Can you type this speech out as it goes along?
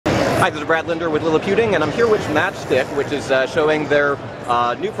Hi, this is Brad Linder with Liliputing, and I'm here with Matchstick, which is showing their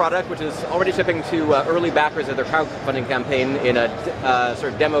new product, which is already shipping to early backers of their crowdfunding campaign in a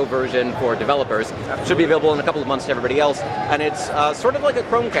sort of demo version for developers. It should be available in a couple of months to everybody else, and it's sort of like a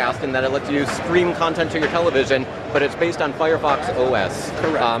Chromecast in that it lets you stream content to your television, but it's based on Firefox OS.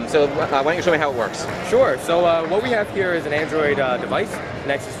 Correct. So why don't you show me how it works? Sure. So what we have here is an Android device,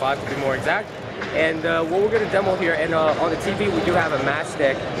 Nexus 5 to be more exact. And what we're going to demo here, and on the TV we do have a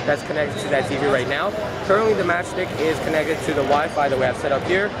Matchstick that's connected to that TV right now. Currently the Matchstick is connected to the Wi-Fi that we have set up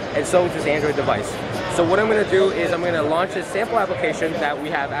here, and so is this Android device. So what I'm going to do is I'm going to launch a sample application that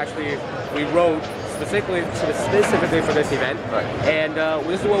we wrote specifically for this event. Right. And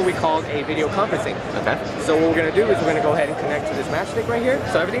this is what we call a video conferencing. Okay. So what we're going to do is we're going to go ahead and connect to this Matchstick right here.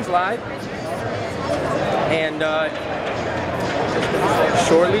 So everything's live. And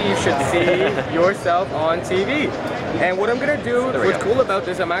shortly you should see yourself on TV. And what I'm going to do, what's cool about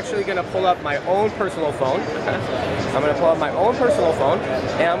this, I'm actually going to pull up my own personal phone. I'm going to pull up my own personal phone,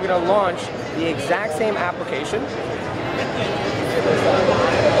 and I'm going to launch the exact same application.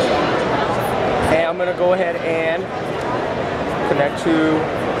 And I'm going to go ahead and connect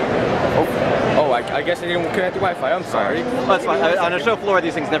to... I guess I didn't connect to Wi-Fi. I'm sorry. Well, that's fine. On a show floor,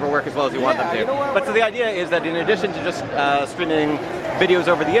 these things never work as well as you want them to. You know what? But so the idea is that in addition to just streaming videos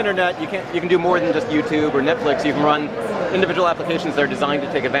over the internet, you can do more than just YouTube or Netflix. You can run individual applications that are designed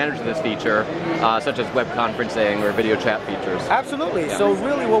to take advantage of this feature, such as web conferencing or video chat features. Absolutely. Yeah. So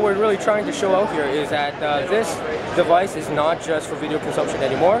really what we're really trying to show out here is that this device is not just for video consumption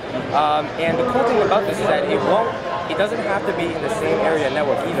anymore. And the cool thing about this is that it doesn't have to be in the same area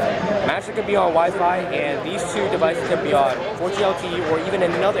network either. Matchstick can be on Wi-Fi, and these two devices can be on 4G LTE or even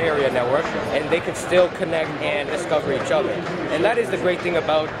in another area network, and they can still connect and discover each other. And that is the great thing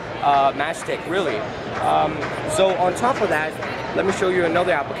about Matchstick, really. So on top of that, let me show you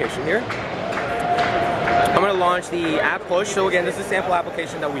another application here. I'm going to launch the app push. So again, this is a sample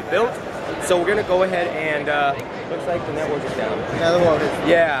application that we built. So we're going to go ahead and, looks like the network is down. Yeah, the network is.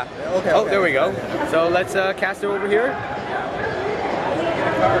 Yeah. Okay. Oh, there we go. So let's cast it over here.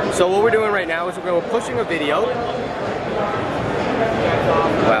 So what we're doing right now is we're pushing a video.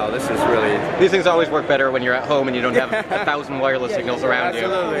 Wow, this is really... These things always work better when you're at home and you don't have 1,000 wireless signals around you.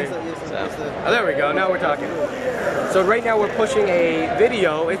 Absolutely. Oh, there we go. Now we're talking. So right now we're pushing a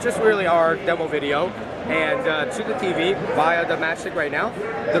video. It's just really our demo video, and to the TV via the Matchstick right now.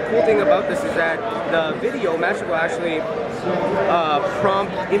 The cool thing about this is that the video, Matchstick will actually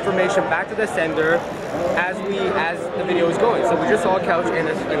prompt information back to the sender as the video is going. So we just saw a couch, and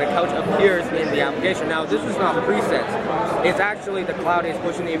a couch appears in the application. Now this is not preset. It's actually the cloud is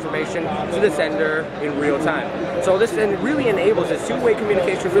pushing the information to the sender in real time. So this really enables, this two-way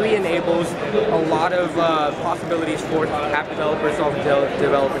communication really enables a lot of possibilities for app developers, software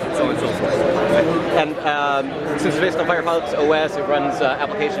developers, and so on and so forth. And since it's based on Firefox OS, it runs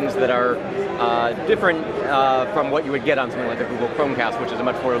applications that are different from what you would get on something like a Google Chromecast, which is a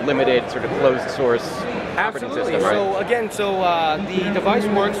much more limited, sort of closed source operating system, right? So again, the device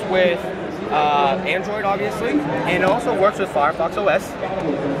works with Android, obviously, and it also works with Firefox OS.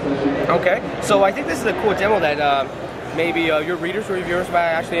 Okay, so I think this is a cool demo that maybe your readers or viewers might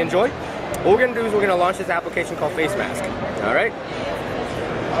actually enjoy. What we're going to do is we're going to launch this application called Face Mask. All right,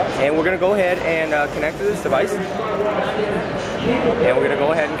 and we're going to go ahead and connect to this device, and we're going to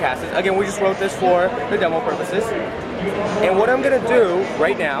go ahead and cast it. Again, we just wrote this for the demo purposes. And what I'm going to do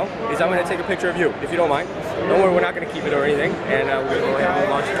right now is I'm going to take a picture of you, if you don't mind. Don't worry, we're not going to keep it or anything. And we're going to go ahead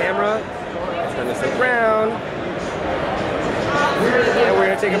and launch the camera. Turn this around. And we're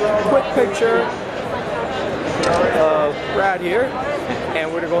going to take a quick picture of Brad here.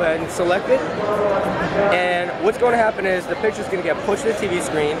 And we're going to go ahead and select it. And what's going to happen is the picture is going to get pushed to the TV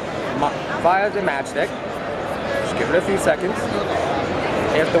screen via the Matchstick. Just give it a few seconds.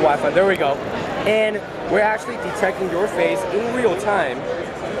 And the Wi-Fi. There we go. And we're actually detecting your face in real time,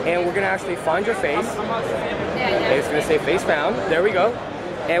 and we're going to actually find your face, and it's going to say face found, there we go,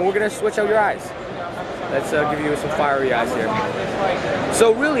 and we're going to switch out your eyes. Let's give you some fiery eyes here.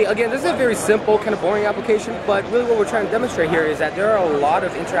 So really, again, this is a very simple, kind of boring application, but really what we're trying to demonstrate here is that there are a lot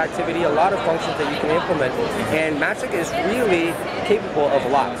of interactivity, a lot of functions that you can implement, and Matchstick is really capable of a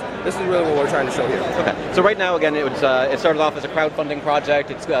lot. This is really what we're trying to show here. Okay. So right now, again, it started off as a crowdfunding project.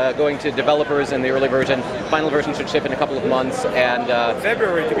 It's going to developers in the early version. Final version should ship in a couple of months. And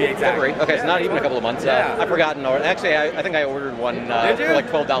February to be exact. February. Okay, so not even a couple of months. I've forgotten. Actually, I think I ordered one for like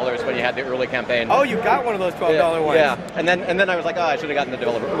 $12 when you had the early campaign. Oh, you got one of those $12 ones. Yeah. And then I was like, oh, I should have gotten the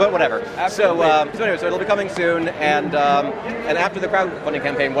developer. But whatever. Absolutely. So anyway, so it'll be coming soon. And after the crowdfunding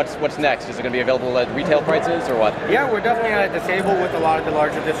campaign, what's next? Is it going to be available at retail prices or what? Yeah, we're definitely at the table with a lot of the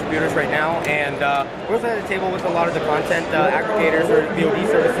larger distributors. computers right now, and we're also at the table with a lot of the content aggregators or VOD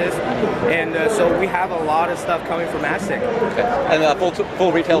services, and so we have a lot of stuff coming from Matchstick. Okay. And the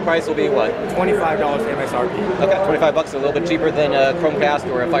full retail price will be what? $25 MSRP. Okay, $25, a little bit cheaper than a Chromecast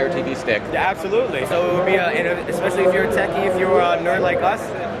or a Fire TV stick. Yeah, absolutely. So it would be, especially if you're a techie, if you're a nerd like us,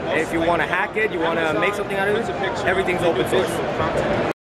 if you want to hack it, you want to make something out of it, everything's open source.